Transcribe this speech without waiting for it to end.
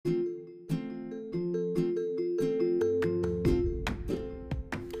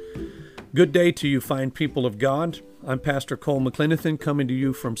Good day to you, fine people of God. I'm Pastor Cole McClenathan, coming to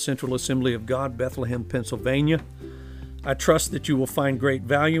you from Central Assembly of God, Bethlehem, Pennsylvania. I trust that you will find great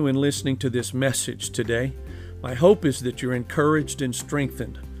value in listening to this message today. My hope is that you're encouraged and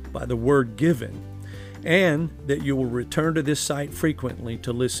strengthened by the word given, and that you will return to this site frequently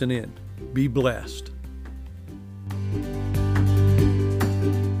to listen in. Be blessed.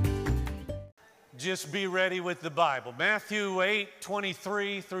 Just be ready with the Bible. Matthew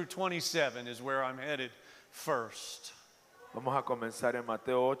 8:23 through 27 is where I'm headed first. Vamos a comenzar en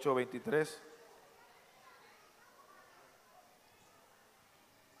Mateo 8:23.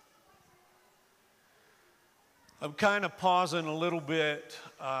 I'm kind of pausing a little bit.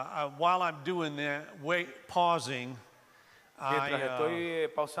 While I'm doing that, pausing, Mientras estoy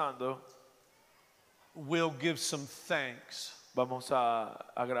pausando, will give some thanks. vamos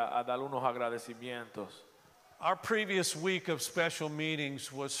a dar unos agradecimientos. Our previous week of special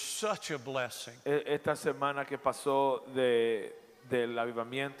meetings was such a blessing. Esta semana que pasó del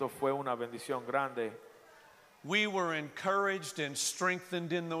avivamiento fue una bendición grande. We were encouraged and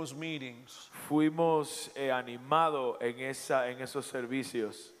strengthened in those meetings. Fuimos animados en esos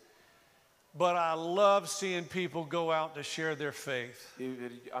servicios. But I love seeing people go out to share their faith. Y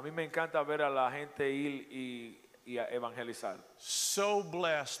a mí me encanta ver a la gente ir y a evangelizar. So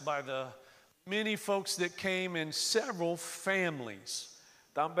blessed by the many folks that came in several families.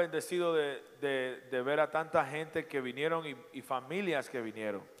 Tan bendecido de ver a tanta gente que vinieron y familias que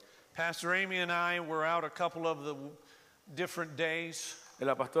vinieron. Pastor Amy and I were out a couple of the different days.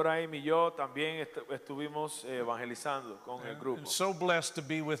 La pastora Amy y yo también estuvimos evangelizando con el grupo. I'm so blessed to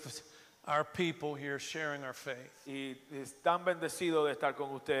be with our people here sharing our faith. Y es tan bendecido de estar con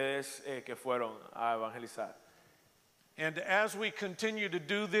ustedes que fueron a evangelizar. And as we continue to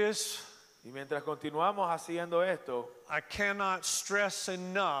do this, y mientras continuamos haciendo esto, I cannot stress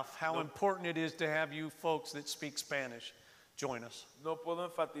enough how important it is to have you folks that speak Spanish join us. No puedo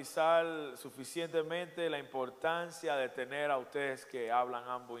enfatizar suficientemente la importancia de tener a ustedes que hablan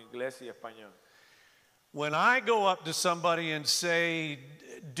ambos inglés y español. When I go up to somebody and say,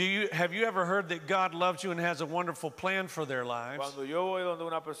 have you ever heard that God loves you and has a wonderful plan for their lives? Cuando yo voy donde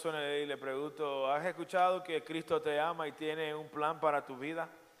una persona y le pregunto, ¿has escuchado que Cristo te ama y tiene un plan para tu vida?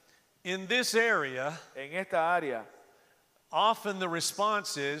 In this area, en esta área, often the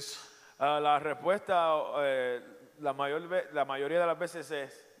response is, la respuesta la mayoría de las veces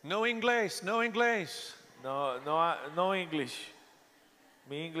es no inglés, no inglés. No English.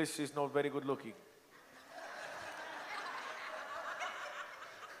 My English is not very good looking.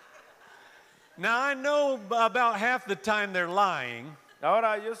 Now I know about half the time they're lying.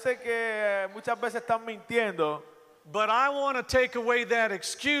 Ahora yo sé que muchas veces están mintiendo. But I want to take away that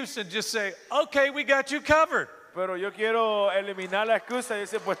excuse and just say, okay, we got you covered. Pero yo quiero eliminar la excusa y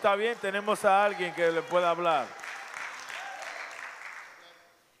decir, pues está bien, tenemos a alguien que le pueda hablar.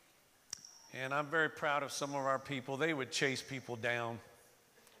 And I'm very proud of some of our people. They would chase people down.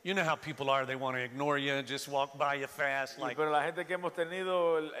 You know how people are. They want to ignore you and just walk by you fast. Like, pero la gente que hemos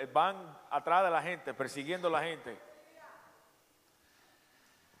tenido van atrás de la gente, persiguiendo a la gente.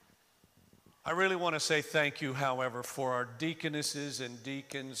 I really want to say thank you, however, for our deaconesses and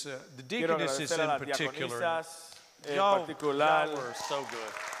deacons. The deaconesses in particular. Y'all were so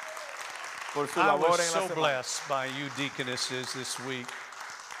good. Por su I labor was en la so semana. blessed by you deaconesses this week.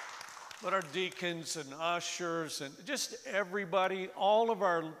 But our deacons and ushers and just everybody, all of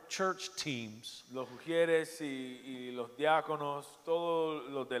our church teams. Los ujieres y los diáconos,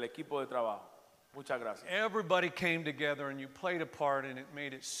 todos los del equipo de trabajo. Muchas gracias. Everybody came together and you played a part and it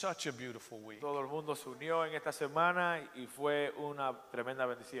made it such a beautiful week. Todo el mundo se unió en esta semana y fue una tremenda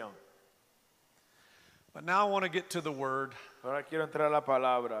bendición. But now I want to get to the word. Ahora quiero entrar a la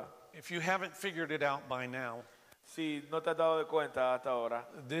palabra. If you haven't figured it out by now, Si no te has dado de cuenta hasta ahora,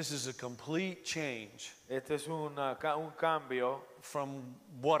 this is a complete change este es un cambio from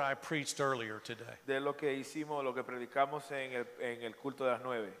what I preached earlier today. de lo que hicimos, lo que predicamos en el culto de las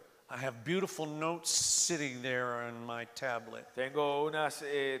 9. I have beautiful notes sitting there on my tablet. Tengo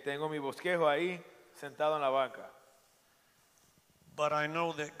mi bosquejo ahí sentado en la banca. But I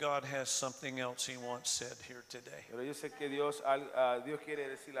know that God has something else He wants said here today. Pero yo sé que Dios quiere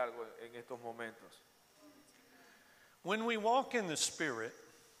decir algo en estos momentos. When we walk in the Spirit,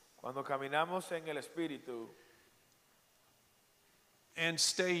 cuando caminamos en el Espíritu and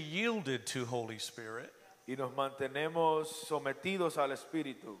stay yielded to Holy Spirit, y nos mantenemos sometidos al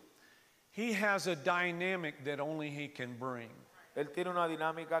Espíritu, He has a dynamic that only He can bring. Él tiene una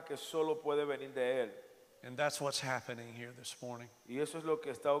dinámica que solo puede venir de Él. And that's what's happening here this morning. Y eso es lo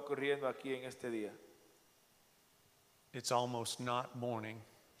que está ocurriendo aquí en este día. It's almost not morning.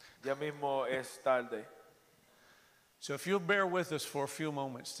 Ya mismo es tarde. So if you'll bear with us for a few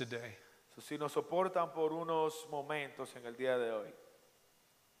moments today, So, si nos soportan por unos momentos en el día de hoy.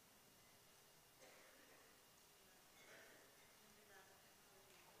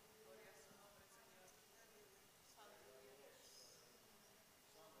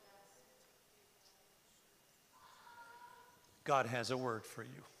 God has a word for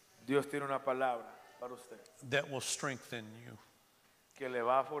you Dios tiene una palabra para usted that will strengthen you que le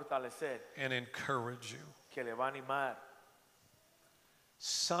va a fortalecer, and encourage you. que le va a animar.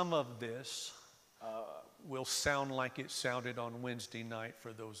 Some of this will sound like it sounded on Wednesday night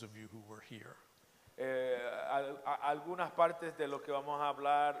for those of you who were here. Algunas partes de lo que vamos a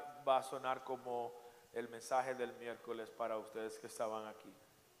hablar va a sonar como el mensaje del miércoles para ustedes que estaban aquí.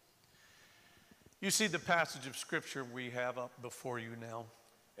 You see the passage of scripture we have up before you now.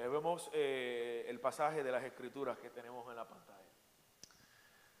 Vemos el pasaje de las escrituras que tenemos en la pantalla.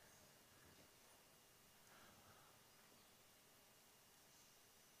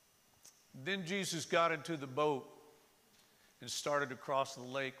 Then Jesus got into the boat and started to cross the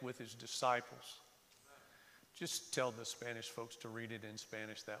lake with his disciples. Just tell the Spanish folks to read it in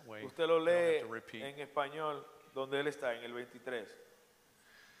Spanish that way. Usted lo You don't lee have to repeat. en español donde él está, en el 23.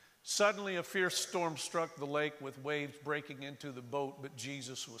 Suddenly a fierce storm struck the lake with waves breaking into the boat, but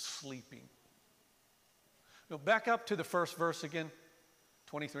Jesus was sleeping. Now back up to the first verse again,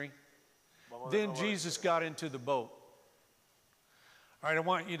 23. Then Jesus got into the boat. All right, I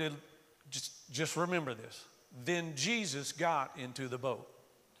want you to just remember this. Then Jesus got into the boat.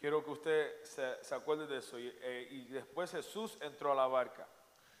 Quiero que usted se acuerde de eso. Y después Jesús entró a la barca.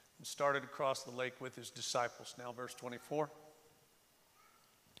 And started to cross the lake with his disciples. Now verse 24.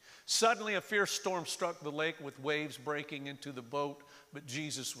 Suddenly a fierce storm struck the lake with waves breaking into the boat, but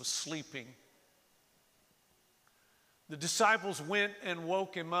Jesus was sleeping. The disciples went and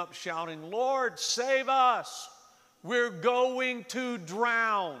woke him up, shouting, "Lord, save us! We're going to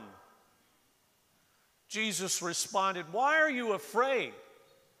drown." Jesus responded, "Why are you afraid?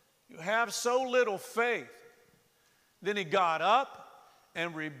 You have so little faith." Then he got up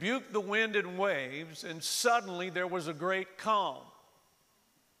and rebuked the wind and waves, and suddenly there was a great calm.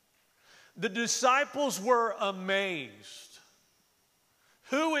 The disciples were amazed.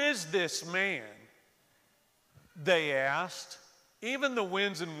 "Who is this man?" they asked. "Even the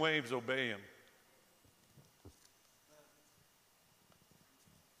winds and waves obey him."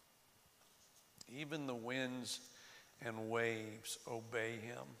 Even the winds and waves obey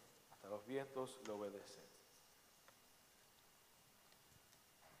him. Hasta los vientos le obedecen.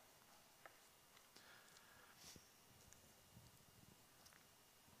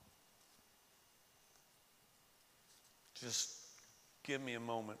 Just give me a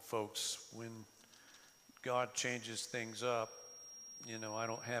moment, folks. When God changes things up, you know, I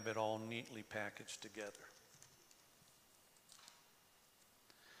don't have it all neatly packaged together.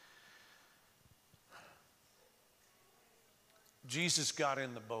 Jesus got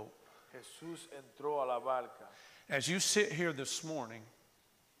in the boat. Jesús entró a la barca. As you sit here this morning,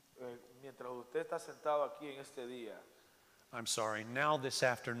 Mientras usted está sentado aquí en este día, I'm sorry, now this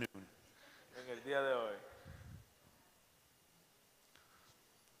afternoon, en el día de hoy,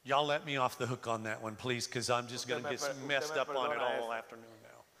 y'all let me off the hook on that one, please, because I'm just going to get messed up on it all afternoon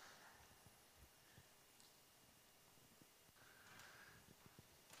now.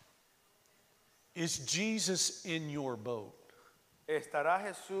 Is Jesus in your boat? ¿estará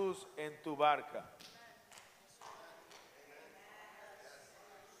Jesús en tu barca?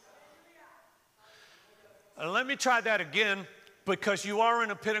 Let me try that again, because you are in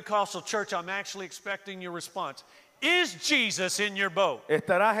a Pentecostal church. I'm actually expecting your response. Is Jesus in your boat?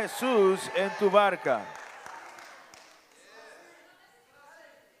 ¿Estará Jesús en tu barca?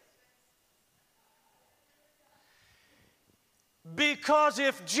 Because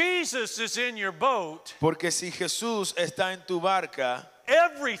if Jesus is in your boat, Porque si Jesús está en tu barca,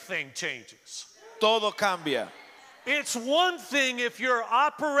 everything changes. todo cambia. It's one thing if you're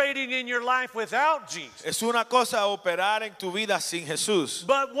operating in your life without Jesus. Es una cosa operar en tu vida sin Jesús.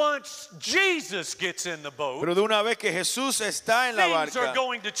 But once Jesus gets in the boat, Pero de una vez que Jesús está en la things are barca,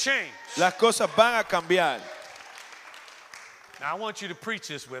 going to change. las cosas van a cambiar. Now I want you to preach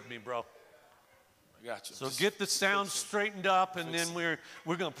this with me, bro. Gotcha. So get the sound straightened up, and then we're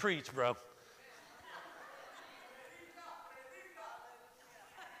going to preach, bro.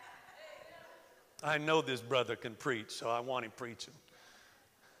 I know this brother can preach, so I want him preaching,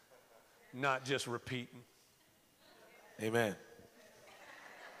 not just repeating. Amen.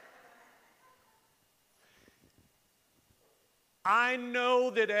 I know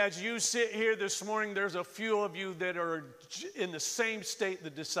that as you sit here this morning, there's a few of you that are in the same state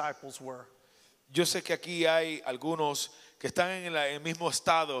the disciples were. Yo sé que aquí hay algunos que están en el mismo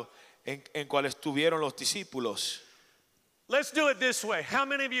estado en cual estuvieron los discípulos. Let's do it this way. How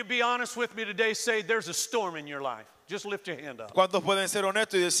many of you, be honest with me today, say there's a storm in your life? Just lift your hand up. ¿Cuántos pueden ser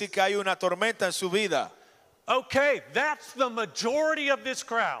honestos y decir que hay una tormenta en su vida? Okay, that's the majority of this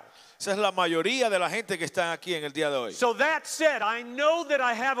crowd. Esa es la mayoría de la gente que está aquí en el día de hoy. So that said, I know that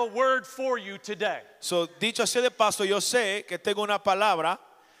I have a word for you today. So, dicho así de paso, yo sé que tengo una palabra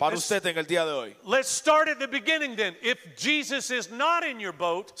para usted en el día de hoy. Let's start at the beginning then. If Jesus is not in your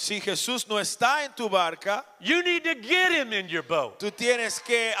boat, Si Jesús no está en tu barca, you need to get him in your boat. tú tienes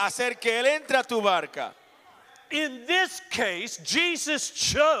que hacer que Él entre a tu barca. In this case, Jesus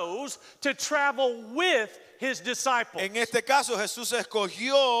chose to travel with his disciples. En este caso, Jesús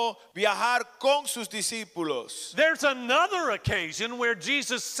escogió viajar con sus discípulos. There's another occasion where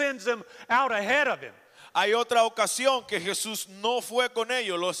Jesus sends them out ahead of him. Hay otra ocasión que Jesús no fue con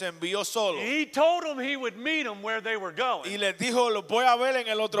ellos, los envió solo. He told them he would meet them where they were going. Y les dijo, los voy a ver en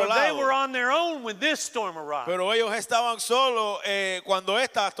el otro But they lado. were on their own when this storm arrived. Pero ellos estaban solos cuando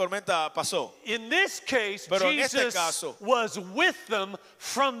esta tormenta pasó. In this case, Pero en este Jesus caso, was with them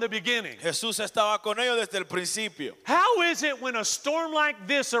from the beginning. Jesús estaba con ellos desde el principio. How is it when a storm like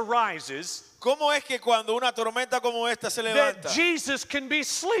this arises ¿Cómo es que cuando una tormenta como esta se levanta, that Jesus can be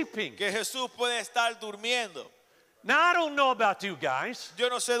sleeping? que Jesús puede estar durmiendo? Now, I don't know about you guys, Yo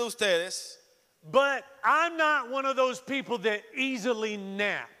no sé de ustedes. but I'm not one of those people that easily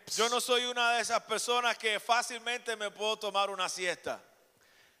naps. Yo no soy una de esas personas que fácilmente me puedo tomar una siesta.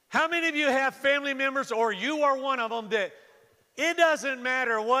 How many of you have family members, or you are one of them, that it doesn't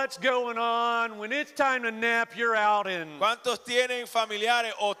matter what's going on, when it's time to nap, you're out and ¿Cuántos tienen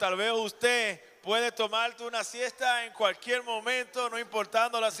familiares o tal vez usted puede tomarte una siesta en cualquier momento, no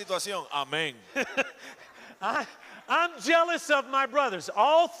importando la situación? Amén. I'm jealous of my brothers,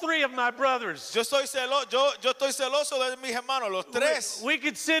 all three of my brothers. Yo estoy celoso de mis hermanos, los tres. We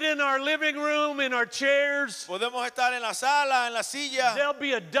could sit in our living room, in our chairs. Podemos estar en la sala, en la silla. There'll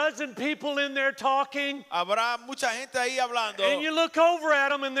be a dozen people in there talking. Habrá mucha gente ahí hablando. And you look over at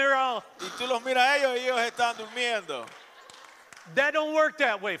them and they're all, Y tú los miras a ellos y ellos están durmiendo. that don't work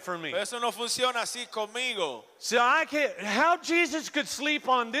that way for me. Pero eso no funciona así conmigo. So I can't, how Jesus could sleep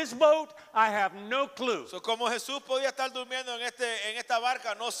on this boat, I have no clue. So, como Jesús podía estar durmiendo en esta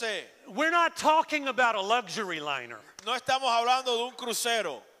barca, no sé. We're not talking about a luxury liner. No estamos hablando de un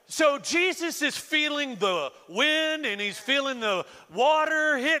crucero. So Jesus is feeling the wind and he's feeling the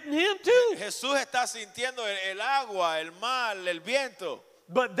water hitting him too. Jesús está sintiendo el agua, el mar, el viento.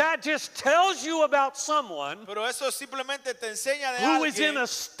 But that just tells you about someone Pero eso simplemente te enseña de who is in alguien a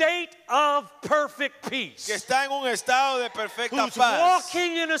state of perfect peace, que está en un estado de perfecta who's paz,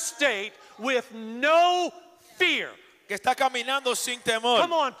 walking in a state with no fear. que está caminando sin temor.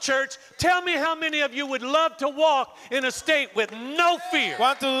 Come on, church. Tell me how many of you would love to walk in a state with no fear.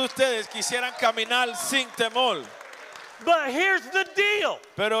 ¿Cuántos de ustedes quisieran caminar sin temor? But here's the deal.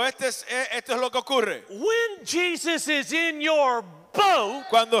 Pero esto es lo que ocurre. When Jesus is in your boat,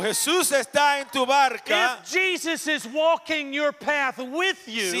 Cuando Jesús está en tu barca, if Jesus is walking your path with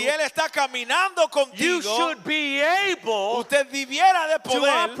si you, Él está caminando you contigo, should be able usted debiera de to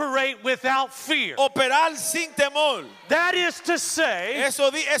poder operate without fear. operar sin temor. That is to say,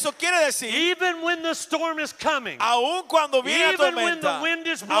 Eso quiere decir, even when the storm is coming, aun cuando viene la even when the tormenta, wind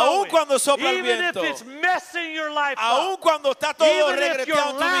is aun blowing, cuando sopla el even if viento, it's messing your life aun up, cuando está todo even if your regreteado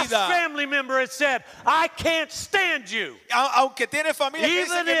en tu last vida, family member has said, I can't stand you, aunque tienes familia que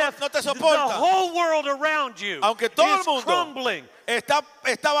dice even que if no te the soporta, whole world around you aunque todo el is mundo crumbling, está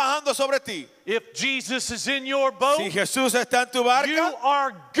bajando sobre ti. if Jesus is in your boat, Si Jesús está en tu you barca,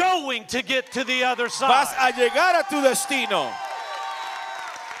 are going to get to the other vas side. a llegar a tu destino.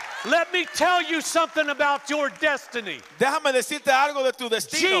 Let me tell you something about your destiny. Déjame decirte algo de tu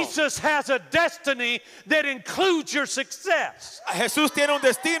destino. Jesus has a destiny that includes your success. Jesús tiene un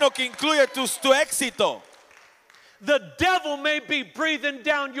destino que incluye tu éxito. The devil may be breathing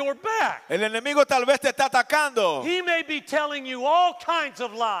down your back. El enemigo tal vez te está atacando, He may be telling you all kinds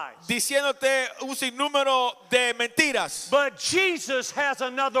of lies. diciéndote un sinnúmero de mentiras. But Jesus has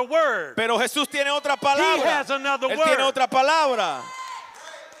another word. Pero Jesús tiene otra He palabra. has another Él word. tiene otra palabra.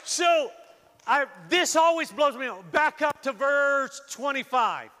 So, this always blows me away. Back up to verse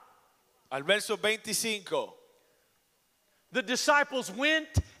 25. Al verso 25. The disciples went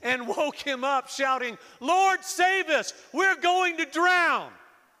and woke him up, shouting, Lord, save us. We're going to drown.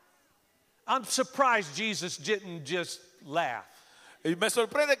 I'm surprised Jesus didn't just laugh. Y me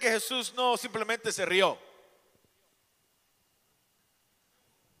sorprende que Jesús no simplemente se rió.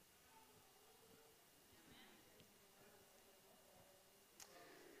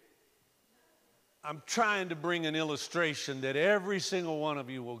 I'm trying to bring an illustration that every single one of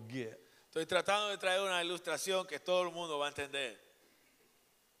you will get. Estoy tratando de traer una ilustración que todo el mundo va a entender.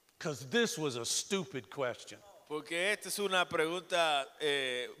 Because this was a stupid question. Porque esta es una pregunta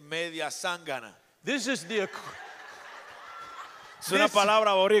media zángana. This is the Es una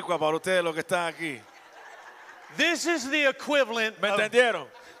palabra boricua para ustedes los que están aquí. This is the equivalent ¿Me of, entendieron?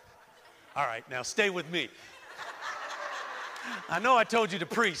 all right, now stay with me. I know I told you to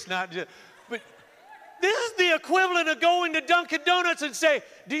preach, not just, but this is the equivalent of going to Dunkin' Donuts and say,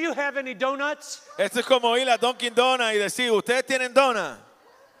 do you have any donuts? Esto es como ir a Dunkin' Donuts y decir, ¿ustedes tienen donas?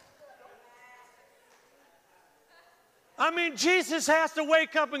 I mean, Jesus has to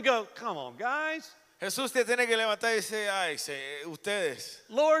wake up and go, come on, guys. Jesús te tiene que levantar y decir, ay, ustedes.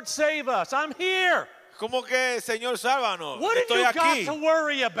 Lord, save us. I'm here. ¿Cómo que, Señor, sálvanos? What have Estoy you got aquí. to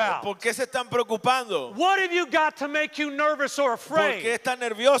worry about? ¿Por qué se están preocupando? What have you got to make you nervous or ¿Por qué afraid? están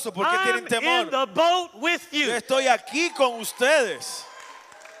nerviosos? ¿Por qué I'm tienen temor? in the boat with Yo you. estoy aquí con ustedes.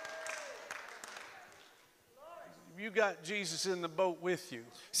 You got Jesus in the boat with you.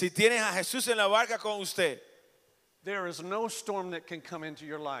 Si tienes a Jesús en la barca con usted, There is no storm that can come into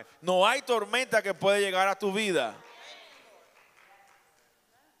your life. no hay tormenta que puede llegar a tu vida.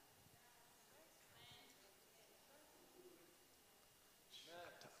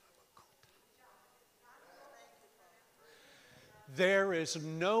 There is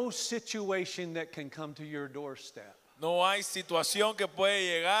no situation that can come to your doorstep. No hay situación que puede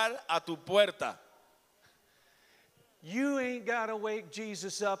llegar a tu puerta. You ain't got to wake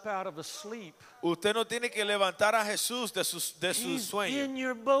Jesus up out of a sleep. Usted no tiene que levantar a Jesús de su He's sueño. in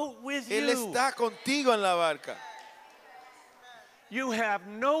your boat with Él you. está contigo en la barca. You have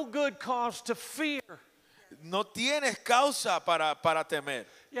no good cause to fear. No tienes causa para temer.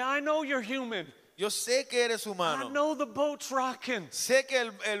 Yeah, I know you're human. Yo sé que eres I humano. know the boat's rocking. Sé que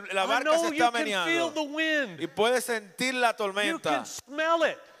la I barca know se you está can feel meneando. the wind. Y puedes sentir la You tormenta. can smell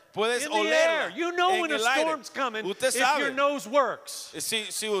it Puedes in the air. olerla You know en when a el aire. storm's coming Usted if your sabe. nose works. Si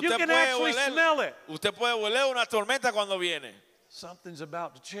You usted can puede actually smell oler, it. usted puede oler una tormenta cuando viene. Something's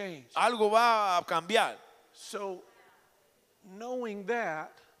about to change. Algo va a cambiar. So, knowing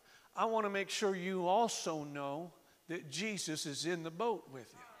that, I want to make sure you also know that Jesus is in the boat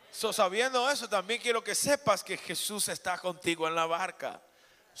with you. So, sabiendo eso, también quiero que sepas que Jesús está contigo en la barca.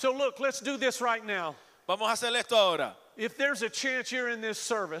 So, look, let's do this right now. Vamos a hacer esto ahora. If there's a chance you're in this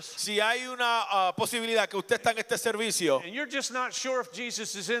service Si hay una posibilidad que usted está en este servicio, and you're just not sure if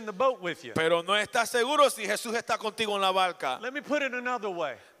Jesus is in the boat with you, pero no está seguro si Jesús está contigo en la barca, let me put it another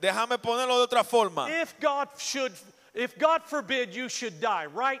way. déjame ponerlo de otra forma. If God forbid you should die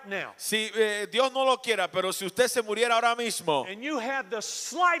right now, Si Dios no lo quiera, pero si usted se muriera ahora mismo and you had the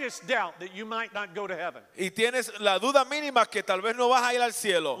slightest doubt that you might not go to heaven, y tienes la duda mínima que tal vez no vas a ir al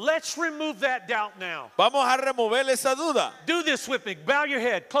cielo, let's remove that doubt now. vamos a remover esa duda. Do this with me. Bow your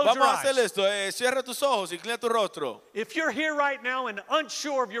head. Close your Vamos a hacer eyes. esto. Cierra tus ojos, inclina tu rostro. If you're here right now and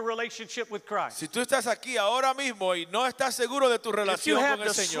unsure of your relationship with Christ, Si tú estás aquí ahora mismo y no estás seguro de tu if you relación have con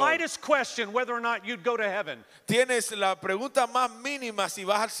el the Señor, slightest question whether or not you'd go to heaven, tienes la pregunta más mínima si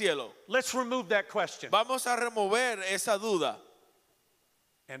vas al cielo. let's remove that question Vamos a remover esa duda.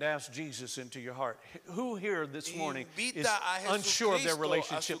 and ask Jesus into your heart. Who here this morning is Invita a unsure of their Jesucristo a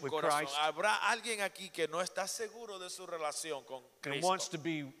relationship su with corazón. Christ Habrá alguien aquí que no está seguro de su relación con and Cristo wants to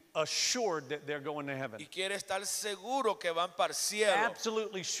be assured that they're going to heaven? y quiere estar seguro que van para el cielo.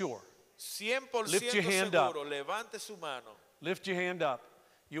 Absolutely sure. 100% Lift your hand up. seguro. Levante su mano. Lift your hand up.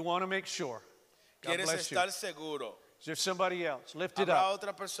 You want to make sure. God Quieres bless you. estar seguro. Is there somebody else? Lift it Habrá up.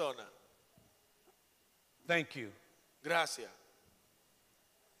 otra persona. Thank you. Gracias.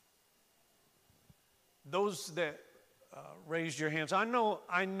 Those that raised your hands, I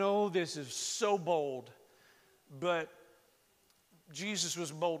know this is so bold, but Jesus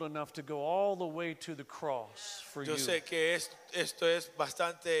was bold enough to go all the way to the cross for Yo you. sé que esto es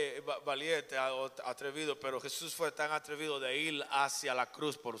bastante valiente o atrevido, pero Jesús fue tan atrevido de ir hacia la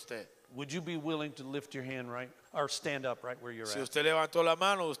cruz por usted. Would you be willing to lift your hand right or stand up right where you're Si at? usted levantó la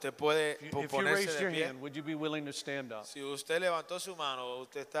mano, usted puede If you ponerse raised de your pie. hand, would you be willing to stand up? Si usted levantó su mano,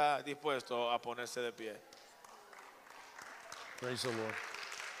 usted está dispuesto a ponerse de pie. Praise the Lord.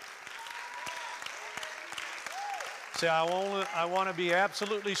 Say, I want to be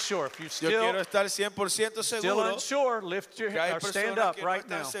absolutely sure. If you Yo quiero estar 100% still seguro unsure, lift your que hay hand or stand personas up que no right están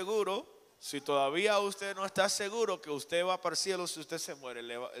now. seguros. Si todavía usted no está seguro que usted va para el cielo si usted se muere,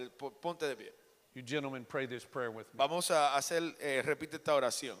 ponte de pie. You gentlemen pray this prayer with me. Vamos a hacer, repite esta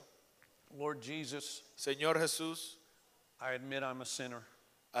oración. Lord Jesus, Señor Jesús, I admit I'm a sinner.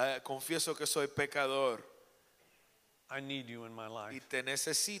 confieso que soy pecador I need you in my y life. te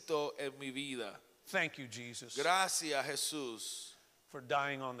necesito en mi vida. Thank you, Jesus, Gracias, Jesús, for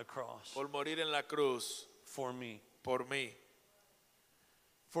dying on the cross por morir en la cruz for me. por mí.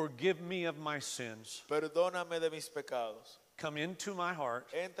 Forgive me of my sins. Perdóname de mis pecados. Come into my heart.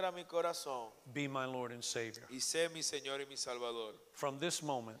 Entra a mi corazón Be my Lord and Savior. y sé mi Señor y mi Salvador. From this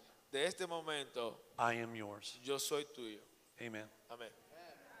moment, De este momento, I am yours. yo soy tuyo. Amen. Amén.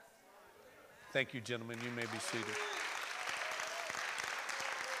 Thank you, gentlemen. You may be seated.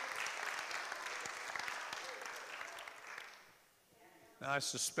 Now, I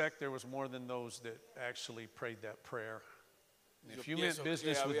suspect there was more than those that actually prayed that prayer. And if Yo you meant pienso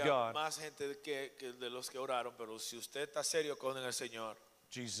business que with había God, más gente que de los que oraron, pero si usted está serio con el Señor,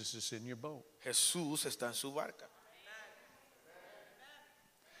 Jesus is in your boat. Jesús está en su barca.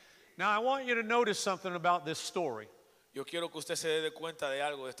 Now, I want you to notice something about this story. Yo quiero que usted se dé cuenta de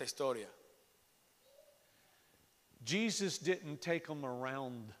algo de esta historia. Jesus didn't take them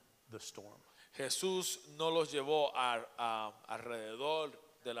around the storm. Jesús no los llevó alrededor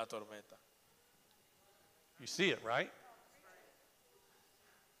de la tormenta. You see it, right?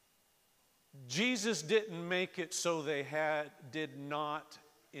 Jesus didn't make it so they did not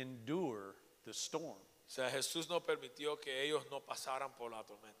endure the storm. O sea, Jesús no permitió que ellos no pasaran por la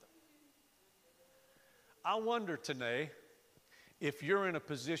tormenta. I wonder today if you're in a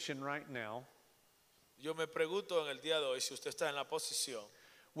position right now Yo me pregunto en el día de hoy si usted está en la posición,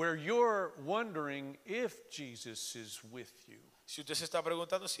 where you're wondering if Jesus is with you. si usted se está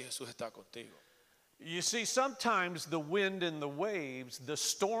preguntando si Jesús está contigo. You see, sometimes the wind and the waves, the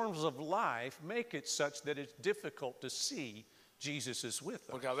storms of life, make it such that it's difficult to see Jesus is with us.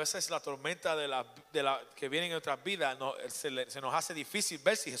 Porque a veces la tormenta que viene en nuestras vidas se nos hace difícil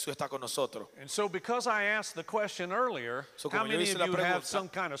ver si Jesús está con nosotros. And so because I asked the question earlier, So, how como yo many hice of la you have pregunta- some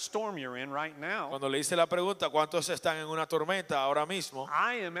kind of storm you're in right now? Cuando le hice la pregunta, ¿cuántos están en una tormenta ahora mismo?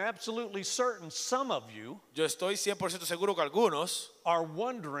 I am absolutely certain some of you Yo estoy 100% seguro que algunos are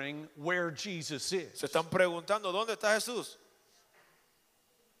wondering where Jesus is. se están preguntando, ¿dónde está Jesús?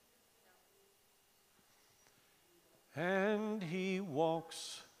 And he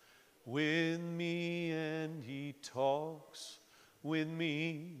walks with me and he talks with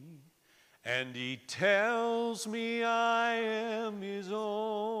me and he tells me I am his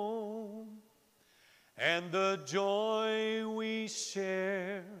own and the joy we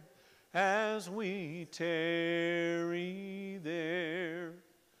share as we tarry there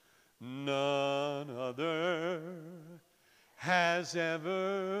none other has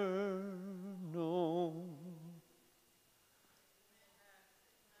ever known.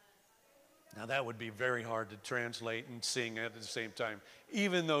 Now that would be very hard to translate and sing at the same time,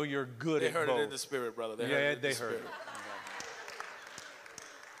 even though you're good They at heard both. it in the spirit, brother. They heard Yeah, it in they the heard spirit. it.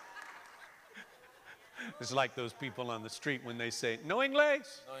 It's like those people on the street when they say, no English.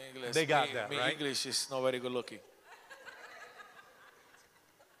 No English. They got that, my right? English is not very good looking.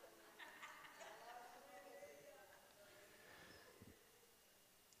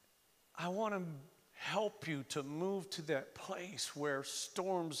 I want to help you to move to that place where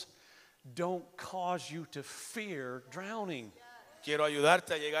storms don't cause you to fear drowning. Quiero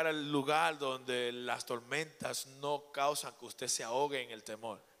ayudarte a llegar al lugar donde las tormentas no causan que usted se ahogue en el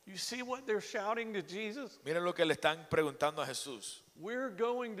temor. You see what they're shouting to Jesus? Miren lo que le están preguntando a Jesús. We're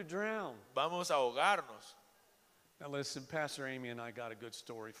going to drown. Vamos a ahogarnos. Now listen, Pastor Amy and I got a good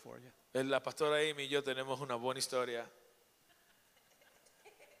story for you. La pastora Amy y yo tenemos una buena historia.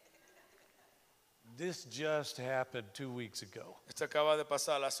 This just happened 2 weeks ago. Esto acaba de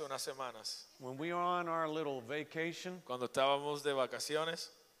pasar hace unas semanas. When we were on our little vacation, Cuando estábamos de vacaciones,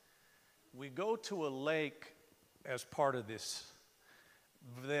 we go to a lake as part of this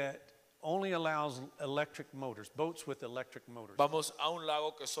that only allows electric motors, boats with electric motors. vamos a un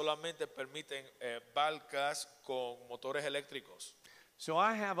lago que solamente permiten barcas con motores eléctricos. So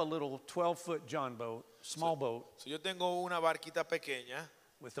I have a little 12-foot John boat, small boat, So, yo tengo una barquita pequeña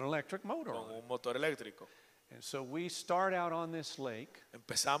with an electric motor con on it. un motor eléctrico. And so we start out on this lake,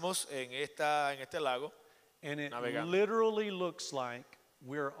 Empezamos en este lago. and it Navegando. literally looks like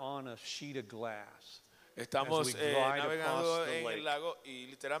we're on a sheet of glass. Estamos As we glide navegando across the en lake. el lago y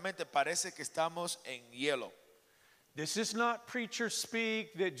literalmente parece que estamos en hielo. This is not preacher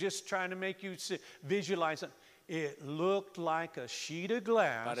speak that just trying to make you visualize it. It looked like a sheet of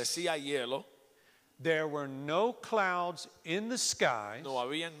glass. Parecía hielo, There were no clouds in the skies. no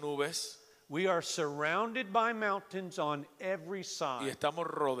habían nubes We are surrounded by mountains on every y side. estamos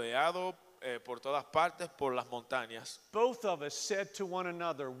rodeados por todas partes por las montañas. Both of us said to one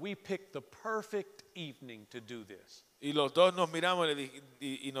another, we picked the perfect evening to do this. Y los dos nos miramos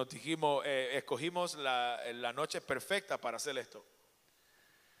y nos dijimos, escogimos la noche perfecta para hacer esto.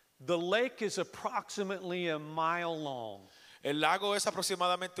 The lake is approximately a mile long. El lago es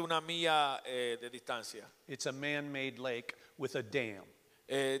aproximadamente una milla de distancia. It's a man-made lake with a dam.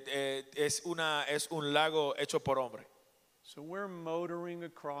 Es un lago hecho por hombre. So we're motoring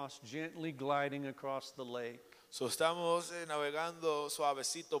across, gently gliding across the lake. So estamos navegando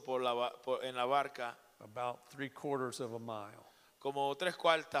suavecito en la barca, About 3/4 of a mile. como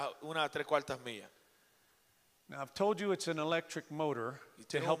una 3/4 milla. Now I've told you it's an electric motor Y to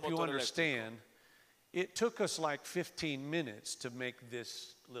tiene un help you motor understand. It took us like 15 minutes to make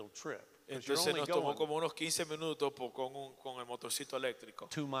this little trip. 'Cause you're Entonces only nos tomó going como unos 15 minutos con el motorcito eléctrico,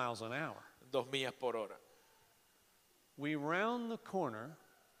 2 miles an hour. 2 millas por hora. We round the corner,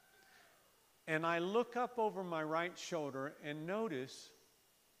 and I look up over my right shoulder and notice,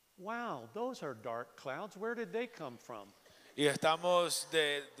 wow, those are dark clouds. Where did they come from? Y estamos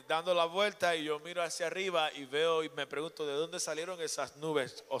dando la vuelta y yo miro hacia arriba y veo y me pregunto de dónde salieron esas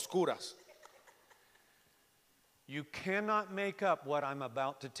nubes oscuras. You cannot make up what I'm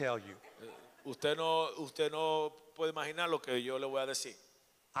about to tell you. Usted no puede imaginar lo que yo le voy a decir.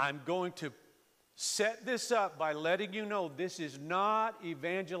 I'm going to set this up by letting you know this is not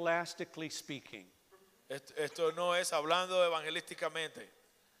evangelistically speaking. Esto no es hablando evangelísticamente.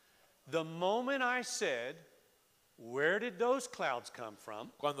 The moment I said, where did those clouds come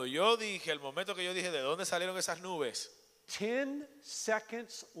from? Cuando yo dije, el momento que yo dije de dónde salieron esas nubes, 10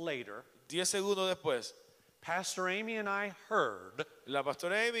 seconds later, 10 segundos después, Pastor Amy and I heard la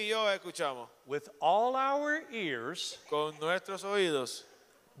pastora Amy y yo escuchamos with all our ears con nuestros oídos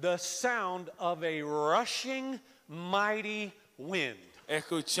the sound of a rushing mighty wind.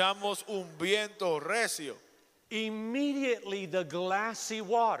 escuchamos un viento recio. Immediately the glassy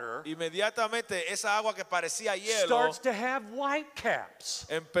water Inmediatamente esa agua que parecía hielo starts to have white caps.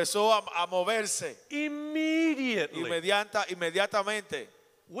 empezó a moverse. Immediately. Inmediatamente.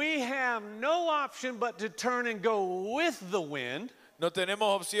 We have no option but to turn and go with the wind, No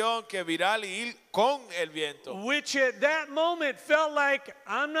tenemos opción que virar y ir con el viento. which at that moment felt like,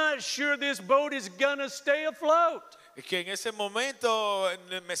 I'm not sure this boat is gonna stay afloat. Es que en ese momento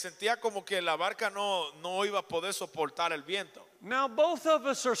me sentía como que la barca no iba a poder soportar el viento. Now both of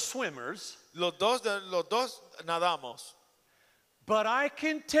us are swimmers, Los dos nadamos. but I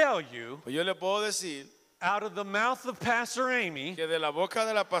can tell you, Pues yo le puedo decir out of the mouth of Pastor Amy que de la boca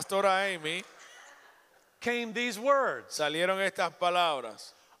de la pastora Amy came these words. salieron estas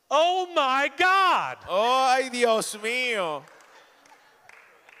palabras. Oh my God! ¡Oh, ay, Dios mío!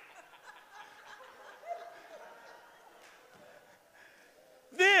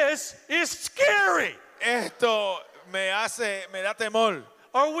 This is scary. Esto me da temor.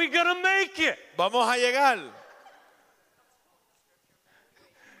 Are we gonna make it? Vamos a llegar.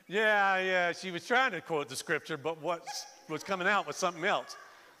 Yeah, she was trying to quote the scripture, but what was coming out was something else.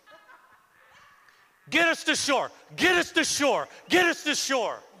 Get us to shore, get us to shore, get us to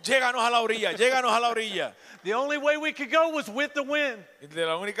shore. Lléganos a la orilla, lléganos a la orilla. The only way we could go was with the wind. Y de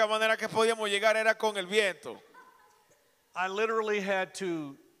la única manera que podíamos llegar era con el viento. I literally had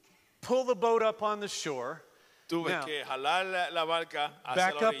to pull the boat up on the shore, Tuve Now, que jalar la barca hacia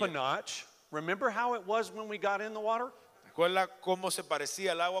back la up a orilla. notch. Remember how it was when we got in the water? ¿Recuerda cómo se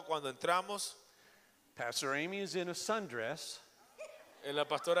parecía el agua cuando entramos? Pastor Amy is in a sundress. La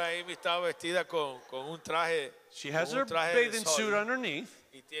pastora Amy estaba vestida con un traje, She has con her un traje bathing de sol, suit underneath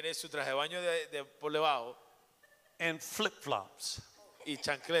y tiene su traje de baño de por debajo and flip-flops. y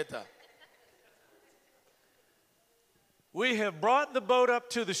chancleta. We have brought the boat up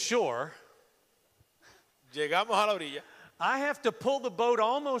to the shore. Llegamos a la orilla. I have to pull the boat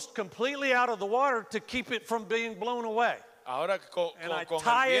almost completely out of the water to keep it from being blown away. Ahora con And I el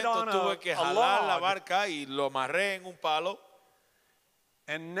tie it viento on tuve que a jalar la log. barca y lo amarré en un palo.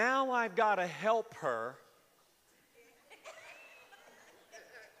 And now I've got to help her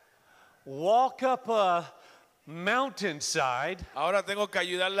walk up a mountainside Ahora tengo que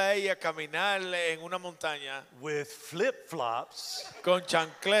ayudarle a ella a caminar en una montaña with flip-flops, con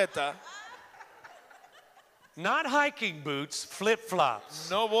chancleta, not hiking boots, flip-flops.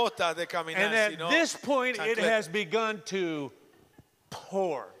 no botas de caminar, And at sino this point, it chancleta. has begun to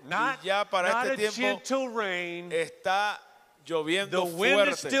pour. Not, ya para not este a tiempo gentle rain. Está The lloviendo wind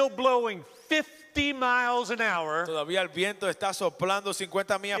is fuerte. still blowing 50 miles an hour. Todavía el viento está soplando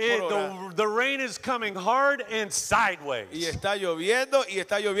 50 millas por hora. The rain is coming hard and Y sideways. está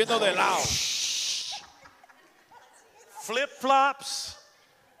lloviendo de lado. Flip-flops,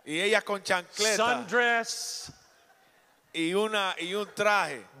 Y ella con chancleta sundress, y un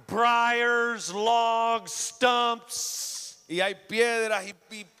traje. briars, logs, stumps, Y hay piedras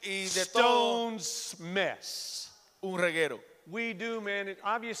y de todo stones, mess. un reguero. We do, man.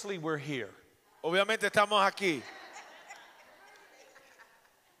 Obviously, we're here. Obviamente estamos aquí.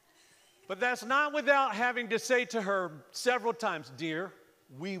 But that's not without having to say to her several times, dear,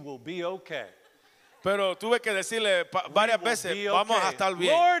 we will be okay. Pero tuve que decirle varias veces, Be vamos okay. a estar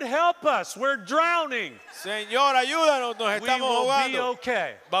bien. Lord, help us. We're drowning. Señor, ayúdanos, nos We estamos will be ahogando.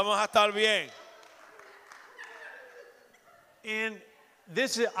 okay. Vamos a estar bien. And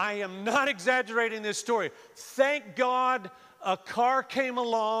I am not exaggerating this story. Thank God a car came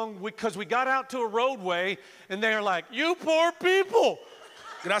along because we got out to a roadway and they're like, you poor people.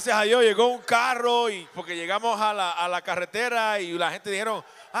 Gracias a Dios llegó un carro y porque llegamos a la carretera y la gente dijeron,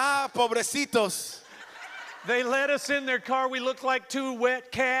 pobrecitos. They let us in their car. We looked like two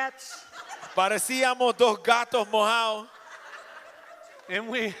wet cats. Parecíamos dos gatos mojados.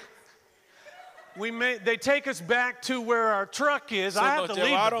 And they take us back to where our truck is. I have to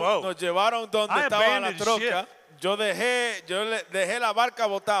leave the boat. Nos llevaron donde I estaba la abandoned troca. ship. Yo dejé la barca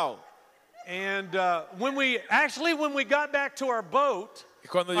botado. And when we got back to our boat, Y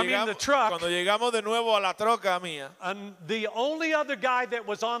cuando the truck, cuando llegamos de nuevo a la troca mía, the only other guy that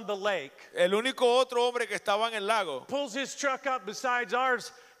was on the lake el único otro hombre que estaba en el lago pulls his truck up beside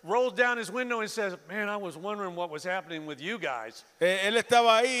ours, rolls down his window and says, man, I was wondering what was happening with you guys. él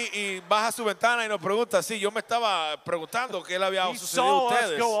estaba ahí y baja su ventana y nos pregunta, sí, yo me estaba preguntando qué le había He sucedido saw a us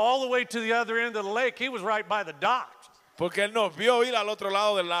ustedes. go all the way to the other end of the lake. He was right by the dock. Porque él nos vio ir al otro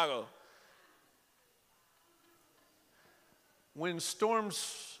lado del lago. When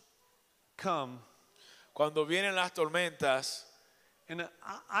storms come, Cuando vienen las tormentas, and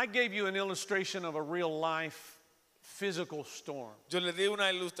I gave you an illustration of a real life physical storm. yo les di una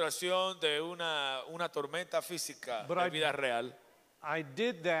ilustración de una tormenta física But de vida real. I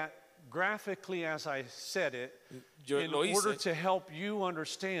did that graphically as I said it Yo in lo hice. order to help you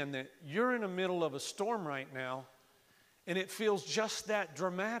understand that you're in the middle of a storm right now and it feels just that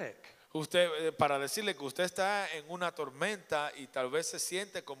dramatic. Para decirle que usted está en una tormenta y tal vez se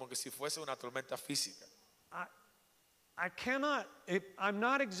siente como que si fuese una tormenta física. I'm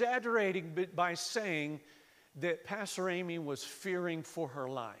not exaggerating by saying that Pastor Amy was fearing for her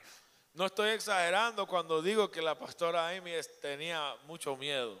life. No estoy exagerando cuando digo que la pastora Amy tenía mucho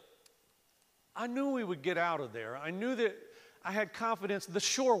miedo. I knew we would get out of there. I knew that I had confidence the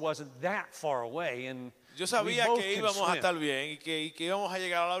shore wasn't that far away. And Yo we sabía both que can íbamos a swim. estar bien y que íbamos a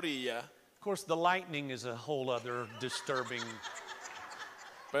llegar a la orilla, Of course, the lightning is a whole other disturbing.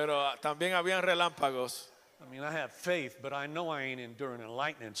 pero también habían relámpagos. I mean, I have faith, but I know I ain't enduring a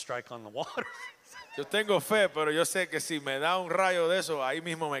lightning strike on the water. Yo tengo fe, pero yo sé que si me da un rayo de eso, ahí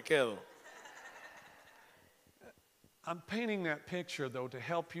mismo me quedo. I'm painting that picture, though, to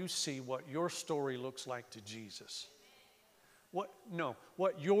help you see what your story looks like to Jesus.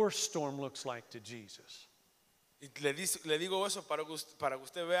 What your storm looks like to Jesus. Y le digo eso para que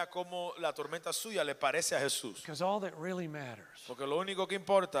usted vea cómo la tormenta suya le parece a Jesús. Because all that really matters Porque lo único que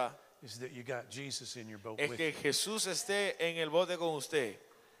importa is that you got Jesus in your boat es with que you. Jesús esté en el bote con usted.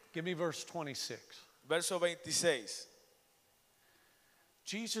 Give me verse 26. Verso 26.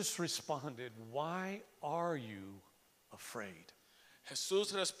 Jesus responded, why are you afraid?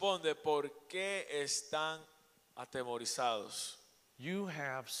 Jesús responde, ¿por qué están atemorizados? You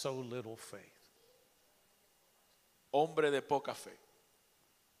have so little faith. Hombre de poca fe.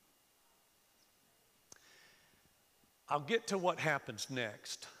 I'll get to what happens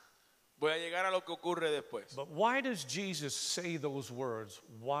next. Voy a llegar a lo que ocurre después. But why does Jesus say those words?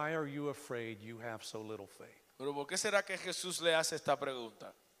 Why are you afraid you have so little faith? Pero ¿por qué será que Jesús le hace esta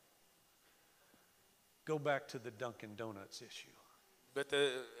pregunta? Go back to the Dunkin' Donuts issue.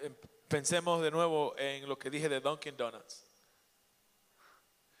 Pensemos de nuevo en lo que dije de Dunkin' Donuts.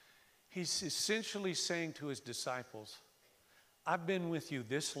 He's essentially saying to his disciples, I've been with you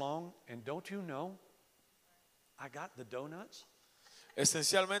this long, and don't you know I got the donuts?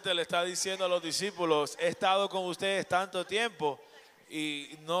 Esencialmente le está diciendo a los discípulos, he estado con ustedes tanto tiempo y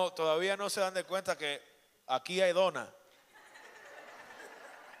todavía no se dan de cuenta que aquí hay dona.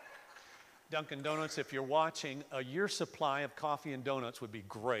 Dunkin' Donuts, if you're watching, a year supply of coffee and donuts would be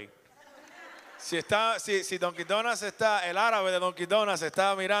great. Si Dunkin' Donuts está, el árabe de Dunkin' Donuts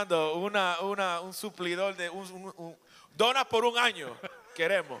está mirando un suplidor de donas por un año,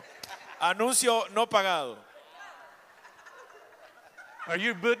 queremos. Anuncio no pagado. Are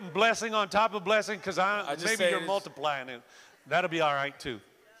you putting blessing on top of blessing? Because just maybe say you're it's- multiplying it. That'll be all right too.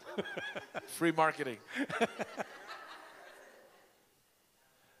 Free marketing.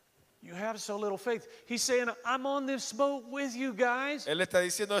 You have so little faith. He's saying, I'm on this boat with you guys. Él está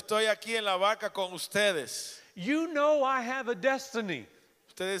diciendo, estoy aquí en la barca con ustedes. You know I have a destiny.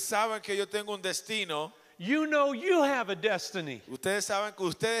 Ustedes saben que yo tengo un destino. You know you have a destiny. Ustedes saben que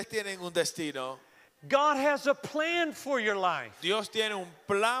ustedes tienen un destino. God has a plan for your life. Dios tiene un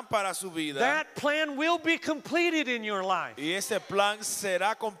plan para su vida. That plan will be completed in your life. Y ese plan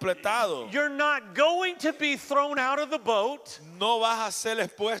será completado. You're not going to be thrown out of the boat. No vas a ser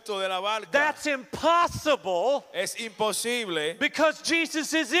expuesto de la barca. That's impossible Es imposible because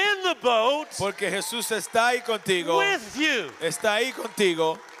Jesus is in the boat porque Jesús está ahí contigo. with you. Está ahí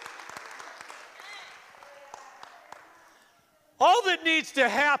contigo. All that needs to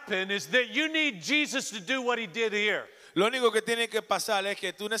happen is that you need Jesus to do what he did here. Lo único que tiene que pasar es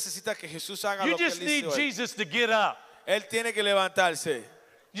que tú necesitas que Jesús haga You lo que just él need hizo. Jesus to get up. Él tiene que levantarse.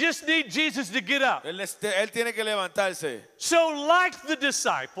 You just need Jesus to get up. Él tiene que levantarse. So, like the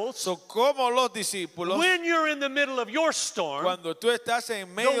disciples, So, como los discípulos, when you're in the middle of your storm, cuando tú estás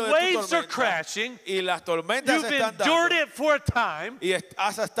en medio the de tu waves are tormenta crashing, y las tormentas you've se están endured dando it for a time, y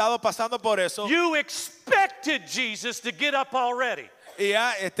has estado pasando por eso you expected Jesus to get up already. y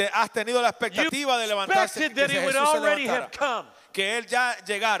has tenido la You expectativa de levantarse, expected que that he would Jesús se already levantara, have come que Él ya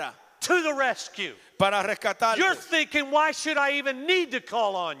llegara to the rescue. para rescatarte. You're thinking, why should I even need to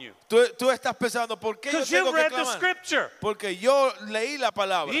call on you? Tú estás pensando, ¿por qué yo Because tengo you've que read the clamar? scripture. Porque yo leí la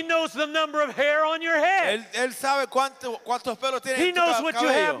palabra. He knows the number of hair on your head. Él sabe cuántos pelos tiene He en tu knows what you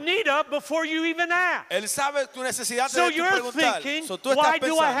have cabello. need of before you even ask. Él sabe tu necesidad So de tu you're preguntar. thinking, So, tú why estás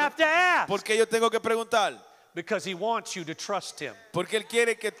do I have pensando, to ask? ¿por qué yo tengo que preguntar? Because he wants you to trust him. Porque Él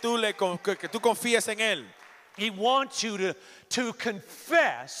quiere que tú confíes en Él. He wants you to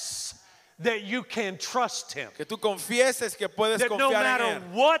confess that you can trust him. Que tú confieses que puedes That no confiar en matter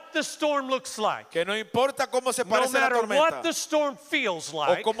Él. what the storm looks like, Que no importa cómo se no parece la matter what tormenta the storm feels o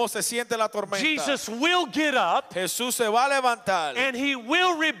like, cómo se siente la tormenta. Jesus will get up Jesús se va a levantar and he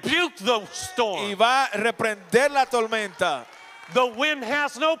will rebuke the y storm. va a reprender la tormenta. The wind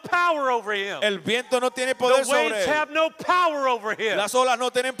has no power over him. El viento no tiene poder The sobre waves él. have no power over him. Las olas no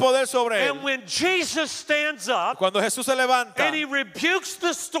tienen poder sobre él. And when Jesus stands up Cuando Jesús se levanta and he rebukes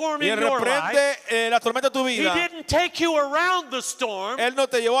the storm y in él your life, reprende la tormenta de tu he vida, didn't take you around the storm. él no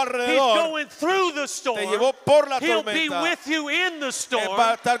te llevó He's alrededor, going through the storm. te llevó por la He'll be tormenta. with you in the Él storm.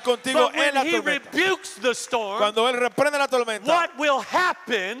 va a estar contigo But en when la he tormenta. rebukes the storm, Cuando él reprende la tormenta, what will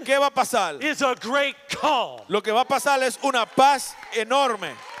happen ¿qué va a pasar? is a great calm. Lo que va a pasar es una paz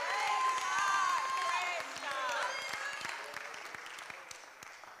enorme.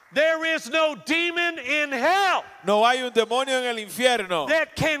 There is no demon in hell No hay un demonio en el infierno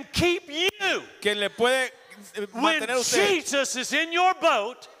that can keep you que le puede when mantener a usted Jesus is in your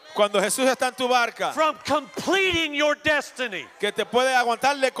boat cuando Jesús está en tu barca, from completing your destiny, que te puede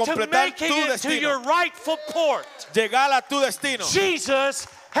aguantar de to completar making tu it to your destino, rightful port. llegar a tu destino. Jesus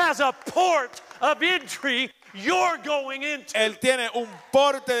has a port of entry you're going into. Él tiene un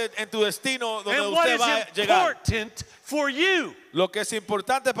porte en tu destino donde And what usted is va a llegar. important for you Lo que es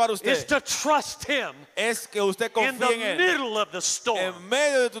importante para is usted to trust him es que usted in the confíe en Él middle of the en storm.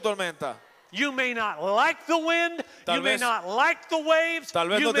 medio de tu tormenta. You may not like the wind, Tal you may vez- not like the waves, Tal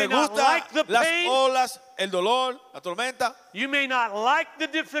vez you no may te not gusta like the las pain, olas, el dolor, la tormenta you may not like the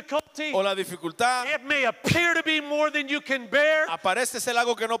difficulty. o la dificultad. It may appear to be more than you can bear. Aparece ser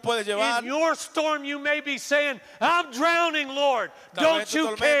algo que no puedes llevar. In your storm, you may be saying, I'm drowning, Lord. Tal vez Don't en tu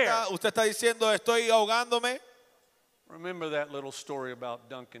you care? tormenta usted está diciendo estoy ahogándome. Remember that little story about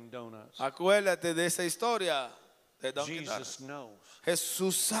Dunkin' Donuts. Acuérdate de esa historia de Dunkin' Jesus Donuts. knows.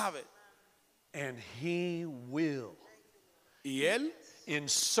 Jesús sabe And he will y Él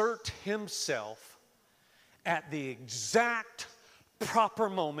insert himself at the exact proper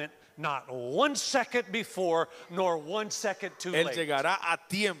moment, not 1 second before nor 1 second too Él late. llegará a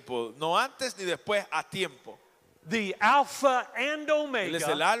tiempo, no antes ni después, a tiempo. The Alpha and Él es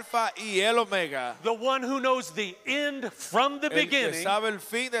el Omega, alfa y el omega, the one who knows the end from the el que beginning, sabe el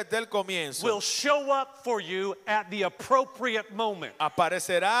fin desde el comienzo. will show up for you at the appropriate moment.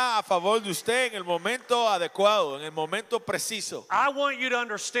 Aparecerá a favor de usted en el momento adecuado, en el momento preciso. I want you to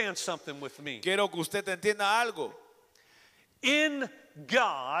understand something with me. Quiero que usted entienda algo. In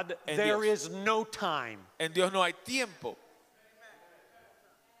God, En there Dios. is no time. En Dios no hay tiempo.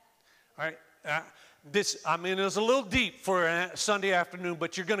 All right. It's a little deep for a Sunday afternoon,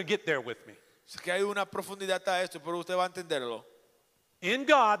 but you're going to get there with me. Es que hay una profundidad a esto, pero usted va a entenderlo. In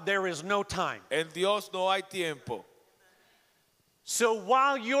God, there is no time. En Dios no hay tiempo. So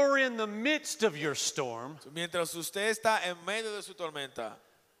while you're in the midst of your storm, Mientras usted está en medio de su tormenta,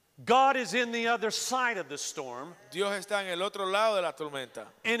 God is in the other side of the storm. Dios está en el otro lado de la tormenta.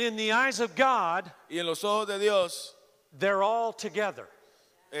 And in the eyes of God, Y en los ojos de Dios, they're all together.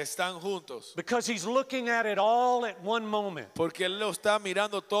 están juntos. Because he's looking at it all at one moment. Porque Él lo está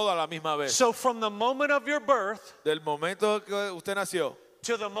mirando todo a la misma vez. So from the moment of your birth Del momento que usted nació,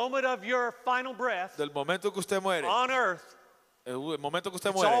 to the moment of your final breath del momento que usted muere, on earth, el momento que usted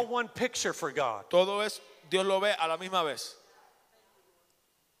it's all muere, one picture for God. todo es, Dios lo ve a la misma vez.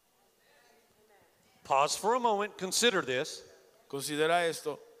 Pause for a moment, consider this. Considera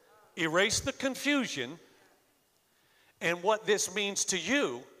esto. Erase the confusion. And what this means to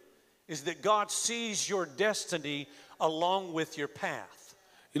you is that God sees your destiny along with your path.